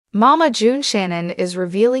Mama June Shannon is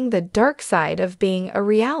revealing the dark side of being a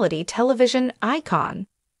reality television icon.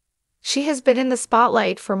 She has been in the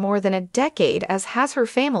spotlight for more than a decade, as has her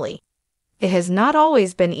family. It has not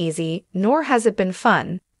always been easy, nor has it been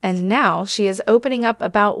fun, and now she is opening up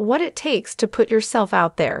about what it takes to put yourself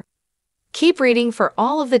out there. Keep reading for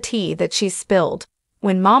all of the tea that she's spilled.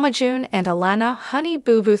 When Mama June and Alana Honey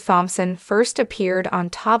Boo Boo Thompson first appeared on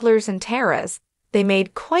Toddlers and Terras, they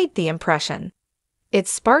made quite the impression. It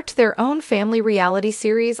sparked their own family reality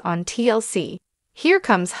series on TLC, Here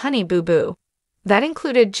Comes Honey Boo Boo. That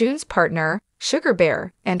included June's partner, Sugar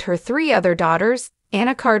Bear, and her three other daughters,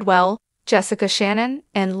 Anna Cardwell, Jessica Shannon,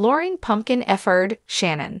 and Lauren Pumpkin Efford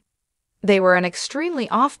Shannon. They were an extremely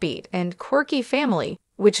offbeat and quirky family,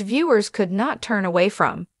 which viewers could not turn away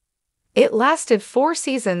from. It lasted 4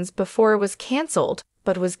 seasons before it was canceled,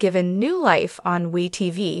 but was given new life on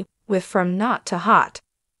WeTV with From Not to Hot.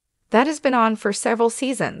 That has been on for several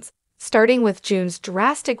seasons, starting with June's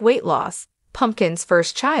drastic weight loss, Pumpkin's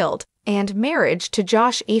first child, and marriage to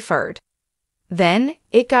Josh Efford. Then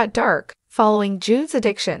it got dark, following June's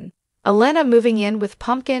addiction, Alana moving in with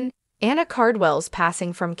Pumpkin, Anna Cardwell's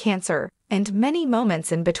passing from cancer, and many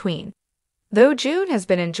moments in between. Though June has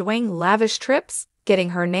been enjoying lavish trips,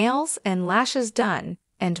 getting her nails and lashes done,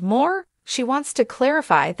 and more, she wants to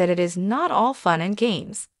clarify that it is not all fun and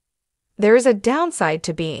games. There is a downside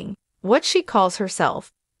to being what she calls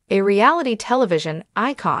herself, a reality television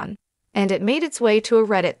icon, and it made its way to a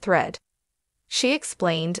Reddit thread. She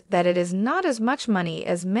explained that it is not as much money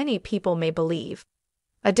as many people may believe.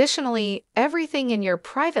 Additionally, everything in your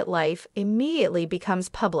private life immediately becomes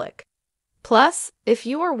public. Plus, if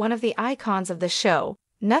you are one of the icons of the show,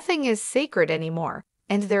 nothing is sacred anymore,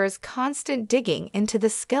 and there is constant digging into the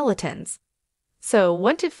skeletons. So,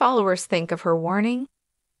 what did followers think of her warning?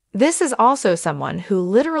 This is also someone who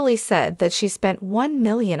literally said that she spent $1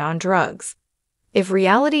 million on drugs. If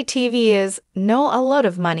reality TV is a lot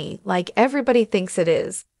of money like everybody thinks it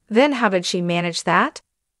is, then how did she manage that?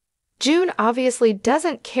 June obviously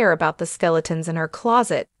doesn't care about the skeletons in her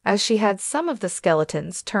closet, as she had some of the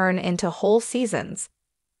skeletons turn into whole seasons.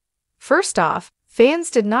 First off,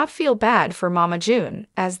 fans did not feel bad for Mama June,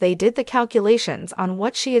 as they did the calculations on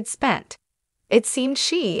what she had spent. It seemed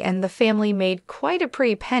she and the family made quite a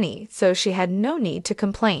pretty penny, so she had no need to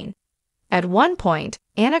complain. At one point,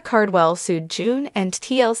 Anna Cardwell sued June and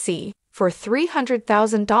TLC for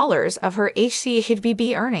 $300,000 of her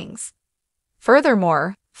HCHBB earnings.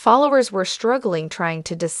 Furthermore, followers were struggling trying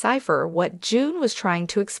to decipher what June was trying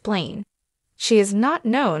to explain. She is not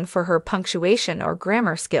known for her punctuation or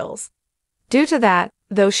grammar skills. Due to that,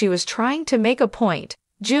 though she was trying to make a point,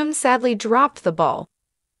 June sadly dropped the ball.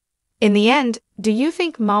 In the end, do you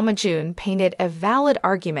think Mama June painted a valid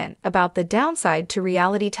argument about the downside to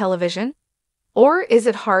reality television? Or is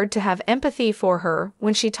it hard to have empathy for her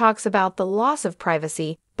when she talks about the loss of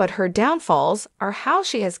privacy, but her downfalls are how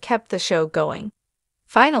she has kept the show going?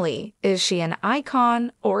 Finally, is she an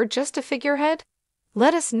icon or just a figurehead?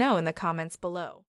 Let us know in the comments below.